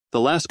The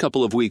last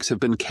couple of weeks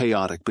have been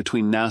chaotic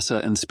between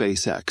NASA and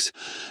SpaceX,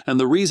 and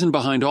the reason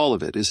behind all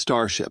of it is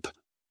Starship.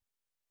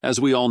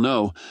 As we all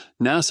know,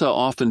 NASA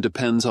often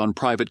depends on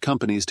private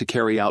companies to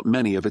carry out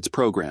many of its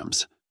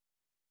programs.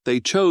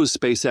 They chose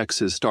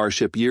SpaceX's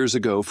Starship years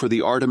ago for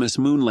the Artemis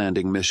moon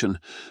landing mission,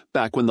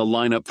 back when the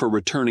lineup for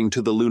returning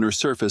to the lunar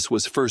surface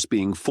was first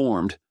being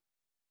formed.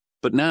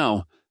 But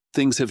now,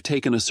 things have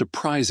taken a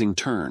surprising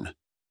turn.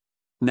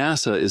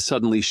 NASA is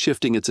suddenly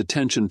shifting its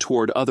attention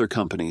toward other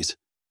companies,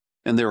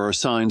 and there are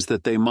signs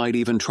that they might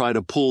even try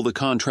to pull the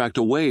contract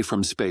away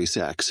from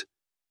SpaceX.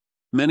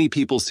 Many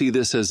people see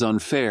this as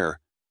unfair,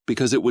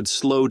 because it would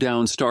slow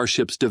down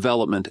Starship's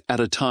development at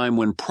a time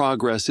when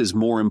progress is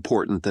more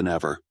important than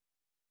ever.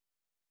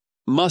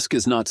 Musk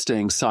is not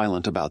staying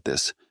silent about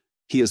this.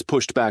 He has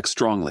pushed back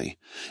strongly,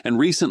 and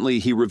recently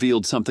he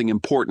revealed something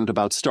important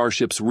about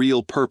Starship's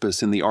real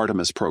purpose in the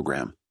Artemis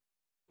program.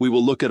 We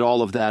will look at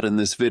all of that in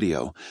this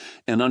video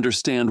and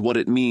understand what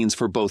it means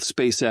for both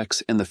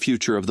SpaceX and the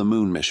future of the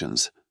moon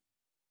missions.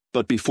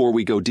 But before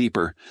we go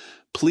deeper,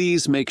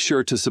 please make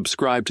sure to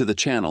subscribe to the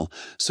channel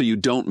so you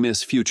don't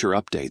miss future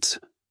updates.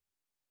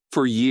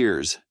 For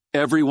years,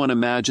 everyone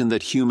imagined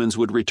that humans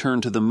would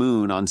return to the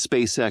moon on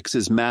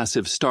SpaceX's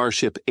massive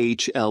Starship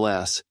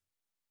HLS.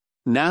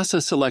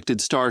 NASA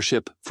selected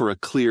Starship for a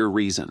clear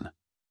reason.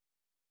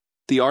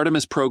 The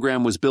Artemis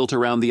program was built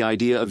around the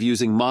idea of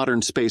using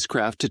modern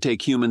spacecraft to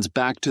take humans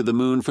back to the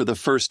moon for the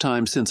first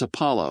time since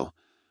Apollo.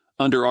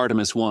 Under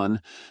Artemis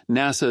 1,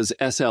 NASA's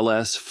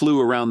SLS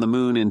flew around the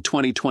moon in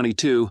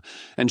 2022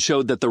 and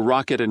showed that the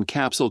rocket and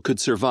capsule could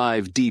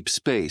survive deep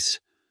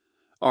space.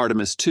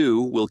 Artemis 2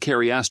 will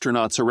carry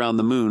astronauts around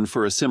the moon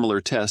for a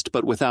similar test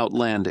but without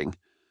landing.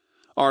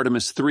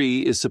 Artemis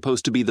 3 is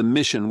supposed to be the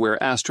mission where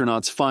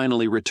astronauts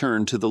finally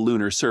return to the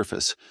lunar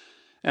surface.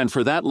 And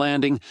for that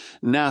landing,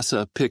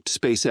 NASA picked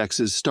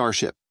SpaceX's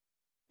Starship.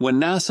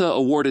 When NASA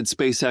awarded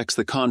SpaceX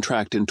the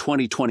contract in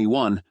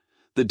 2021,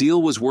 the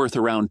deal was worth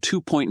around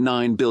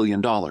 $2.9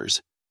 billion.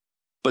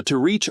 But to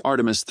reach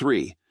Artemis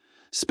 3,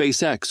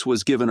 SpaceX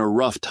was given a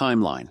rough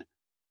timeline.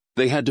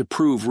 They had to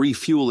prove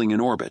refueling in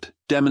orbit,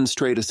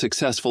 demonstrate a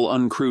successful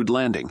uncrewed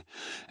landing,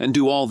 and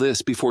do all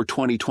this before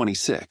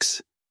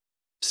 2026.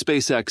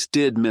 SpaceX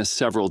did miss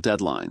several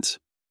deadlines.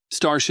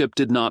 Starship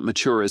did not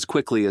mature as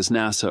quickly as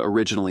NASA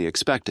originally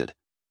expected.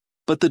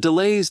 But the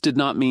delays did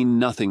not mean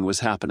nothing was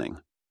happening.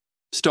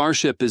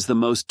 Starship is the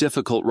most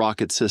difficult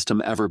rocket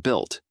system ever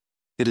built.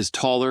 It is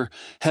taller,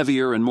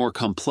 heavier, and more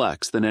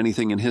complex than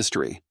anything in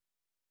history.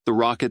 The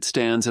rocket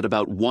stands at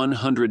about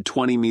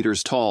 120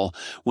 meters tall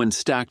when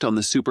stacked on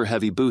the Super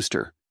Heavy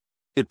booster.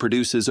 It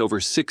produces over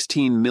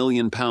 16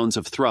 million pounds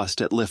of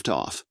thrust at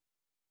liftoff.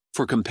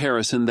 For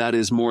comparison, that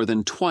is more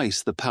than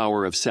twice the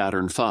power of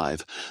Saturn V,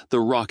 the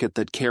rocket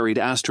that carried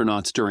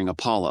astronauts during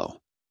Apollo.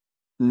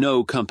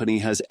 No company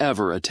has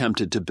ever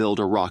attempted to build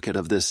a rocket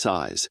of this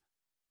size.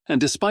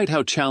 And despite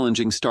how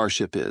challenging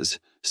Starship is,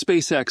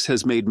 SpaceX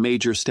has made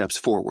major steps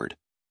forward.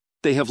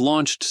 They have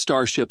launched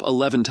Starship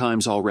 11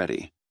 times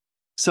already.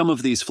 Some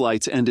of these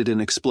flights ended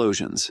in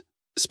explosions,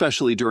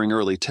 especially during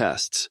early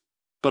tests.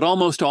 But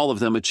almost all of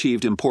them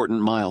achieved important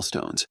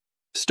milestones.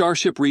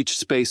 Starship reached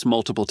space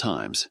multiple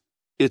times.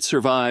 It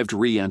survived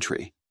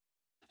re-entry.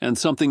 And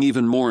something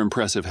even more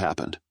impressive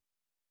happened.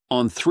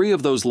 On 3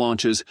 of those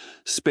launches,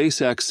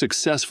 SpaceX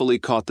successfully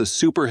caught the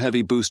Super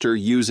Heavy booster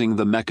using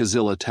the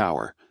Mechazilla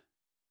tower.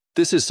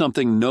 This is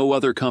something no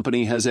other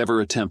company has ever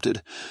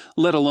attempted,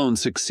 let alone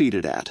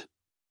succeeded at.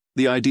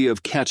 The idea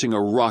of catching a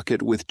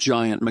rocket with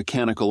giant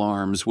mechanical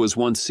arms was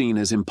once seen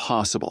as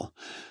impossible.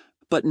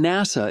 But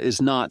NASA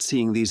is not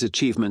seeing these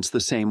achievements the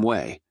same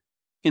way.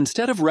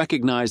 Instead of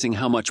recognizing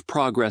how much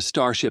progress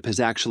Starship has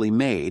actually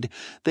made,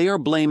 they are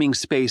blaming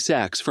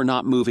SpaceX for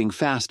not moving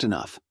fast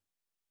enough.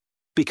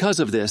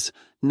 Because of this,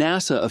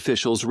 NASA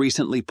officials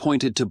recently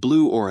pointed to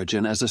Blue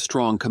Origin as a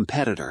strong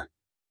competitor.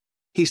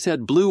 He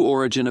said Blue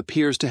Origin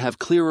appears to have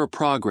clearer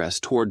progress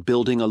toward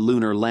building a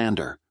lunar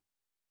lander.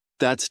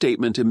 That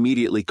statement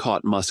immediately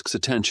caught Musk's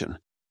attention.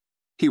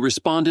 He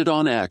responded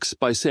on X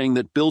by saying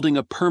that building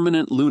a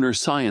permanent lunar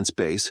science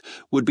base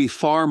would be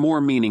far more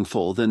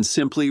meaningful than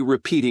simply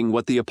repeating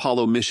what the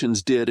Apollo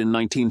missions did in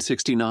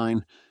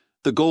 1969.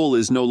 The goal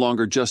is no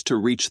longer just to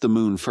reach the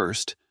moon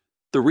first.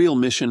 The real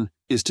mission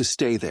is to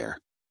stay there.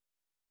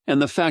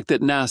 And the fact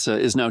that NASA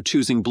is now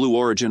choosing Blue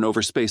Origin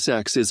over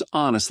SpaceX is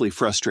honestly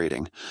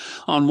frustrating.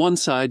 On one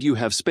side, you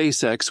have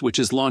SpaceX, which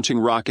is launching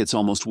rockets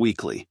almost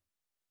weekly.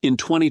 In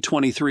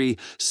 2023,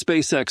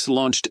 SpaceX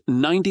launched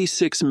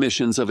 96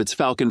 missions of its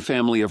Falcon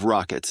family of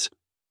rockets.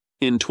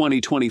 In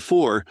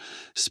 2024,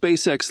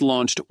 SpaceX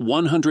launched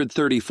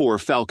 134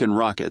 Falcon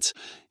rockets,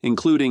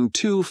 including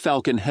 2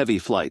 Falcon Heavy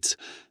flights,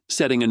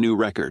 setting a new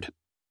record.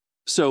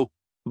 So,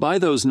 by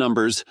those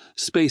numbers,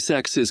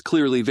 SpaceX is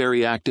clearly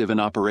very active and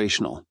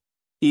operational.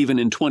 Even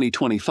in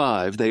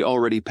 2025, they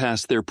already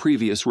passed their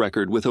previous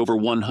record with over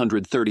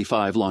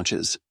 135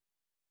 launches.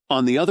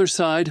 On the other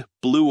side,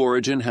 Blue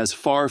Origin has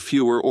far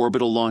fewer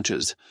orbital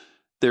launches.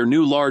 Their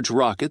new large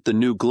rocket, the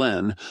New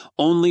Glenn,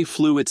 only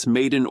flew its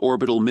maiden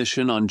orbital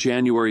mission on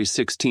January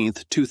 16,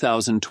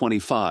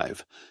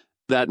 2025.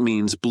 That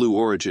means Blue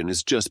Origin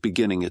is just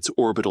beginning its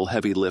orbital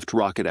heavy-lift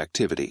rocket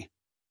activity.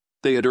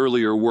 They had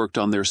earlier worked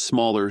on their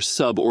smaller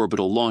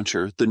suborbital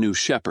launcher, the New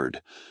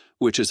Shepard,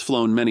 which has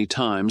flown many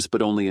times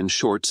but only in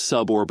short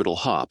suborbital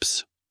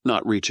hops,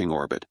 not reaching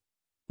orbit.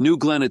 New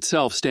Glenn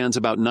itself stands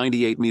about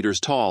 98 meters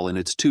tall in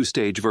its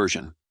two-stage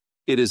version.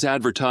 It is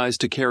advertised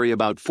to carry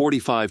about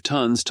 45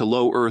 tons to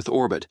low Earth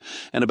orbit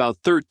and about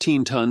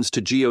 13 tons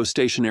to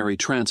geostationary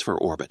transfer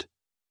orbit.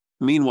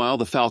 Meanwhile,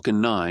 the Falcon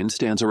 9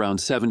 stands around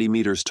 70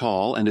 meters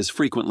tall and is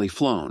frequently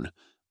flown,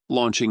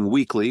 launching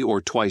weekly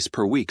or twice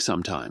per week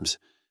sometimes.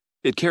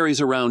 It carries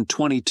around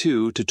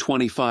 22 to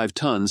 25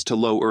 tons to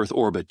low Earth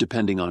orbit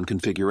depending on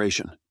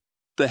configuration.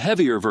 The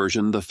heavier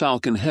version, the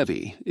Falcon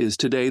Heavy, is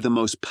today the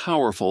most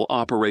powerful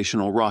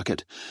operational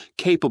rocket,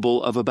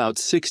 capable of about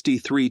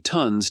 63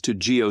 tons to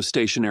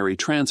geostationary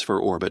transfer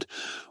orbit,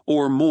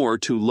 or more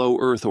to low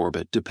Earth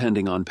orbit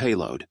depending on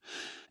payload.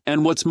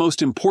 And what's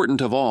most important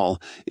of all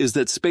is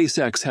that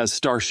SpaceX has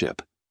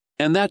Starship.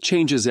 And that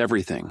changes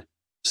everything.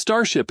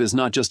 Starship is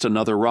not just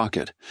another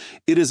rocket.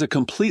 It is a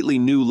completely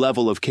new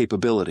level of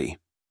capability.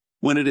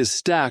 When it is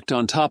stacked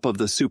on top of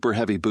the Super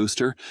Heavy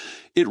booster,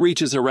 it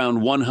reaches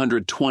around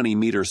 120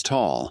 meters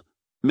tall,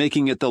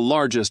 making it the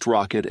largest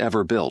rocket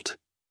ever built.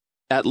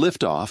 At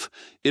liftoff,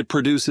 it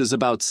produces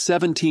about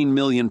 17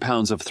 million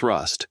pounds of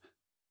thrust,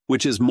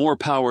 which is more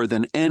power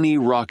than any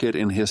rocket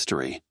in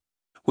history.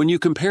 When you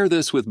compare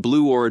this with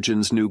Blue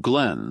Origin's New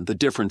Glenn, the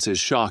difference is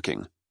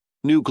shocking.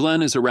 New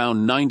Glenn is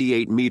around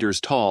 98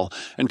 meters tall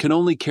and can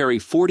only carry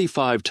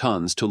 45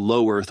 tons to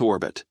low Earth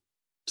orbit.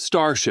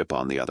 Starship,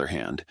 on the other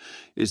hand,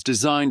 is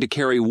designed to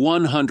carry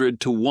 100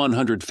 to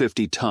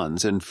 150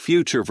 tons, and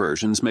future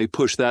versions may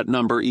push that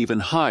number even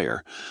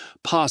higher,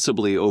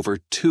 possibly over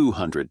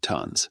 200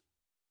 tons.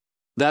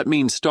 That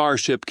means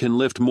Starship can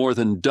lift more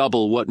than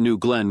double what New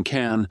Glenn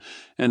can,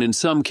 and in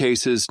some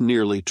cases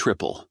nearly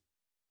triple.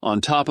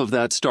 On top of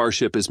that,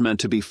 Starship is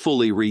meant to be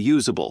fully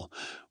reusable,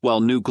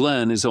 while New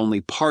Glenn is only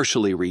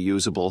partially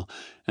reusable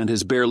and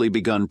has barely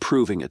begun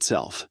proving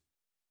itself.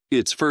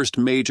 Its first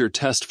major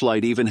test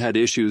flight even had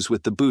issues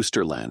with the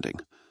booster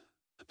landing.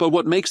 But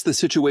what makes the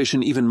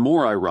situation even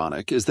more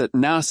ironic is that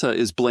NASA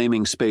is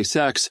blaming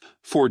SpaceX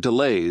for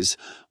delays,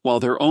 while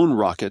their own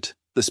rocket,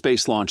 the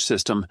Space Launch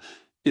System,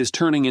 is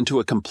turning into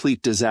a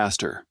complete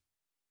disaster.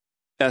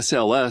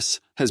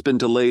 SLS has been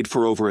delayed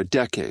for over a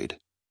decade.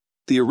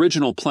 The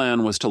original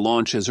plan was to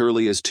launch as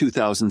early as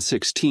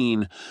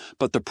 2016,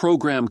 but the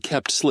program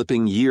kept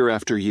slipping year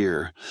after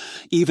year.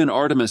 Even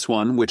Artemis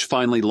 1, which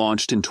finally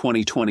launched in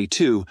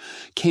 2022,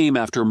 came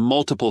after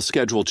multiple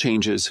schedule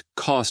changes,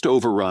 cost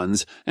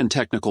overruns, and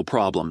technical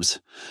problems.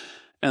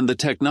 And the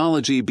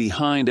technology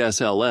behind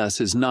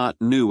SLS is not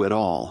new at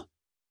all.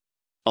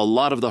 A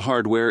lot of the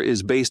hardware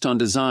is based on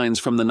designs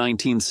from the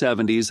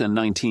 1970s and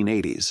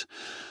 1980s.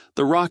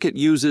 The rocket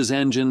uses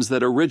engines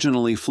that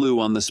originally flew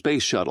on the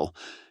Space Shuttle,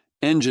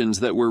 engines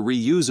that were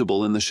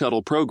reusable in the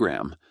shuttle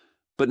program,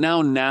 but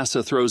now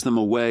NASA throws them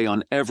away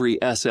on every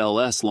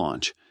SLS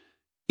launch.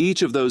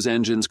 Each of those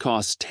engines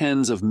costs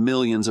tens of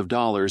millions of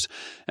dollars,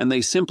 and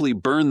they simply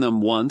burn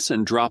them once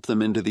and drop them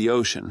into the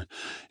ocean.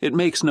 It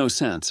makes no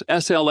sense.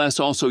 SLS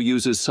also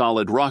uses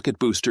solid rocket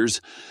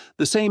boosters,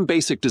 the same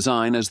basic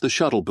design as the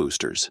shuttle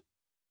boosters.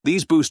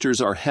 These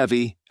boosters are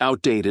heavy,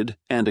 outdated,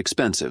 and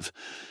expensive.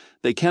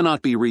 They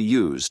cannot be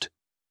reused,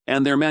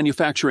 and their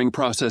manufacturing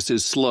process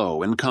is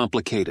slow and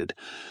complicated.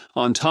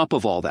 On top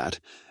of all that,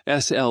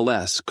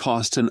 SLS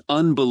costs an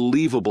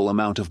unbelievable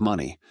amount of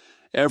money.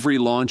 Every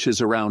launch is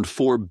around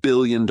 $4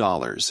 billion.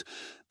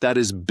 That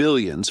is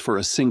billions for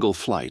a single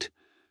flight.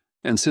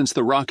 And since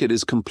the rocket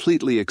is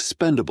completely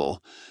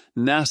expendable,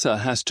 NASA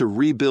has to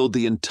rebuild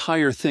the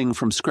entire thing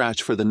from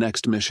scratch for the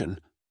next mission.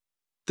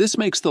 This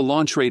makes the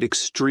launch rate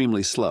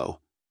extremely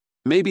slow.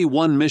 Maybe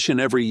one mission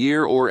every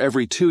year or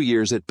every 2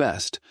 years at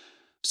best.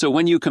 So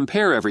when you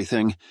compare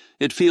everything,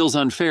 it feels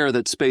unfair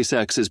that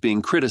SpaceX is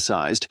being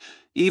criticized,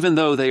 even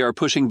though they are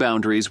pushing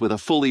boundaries with a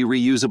fully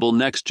reusable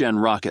next-gen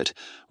rocket,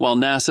 while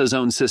NASA's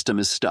own system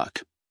is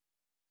stuck.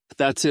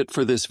 That's it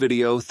for this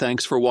video.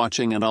 Thanks for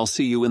watching, and I'll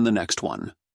see you in the next one.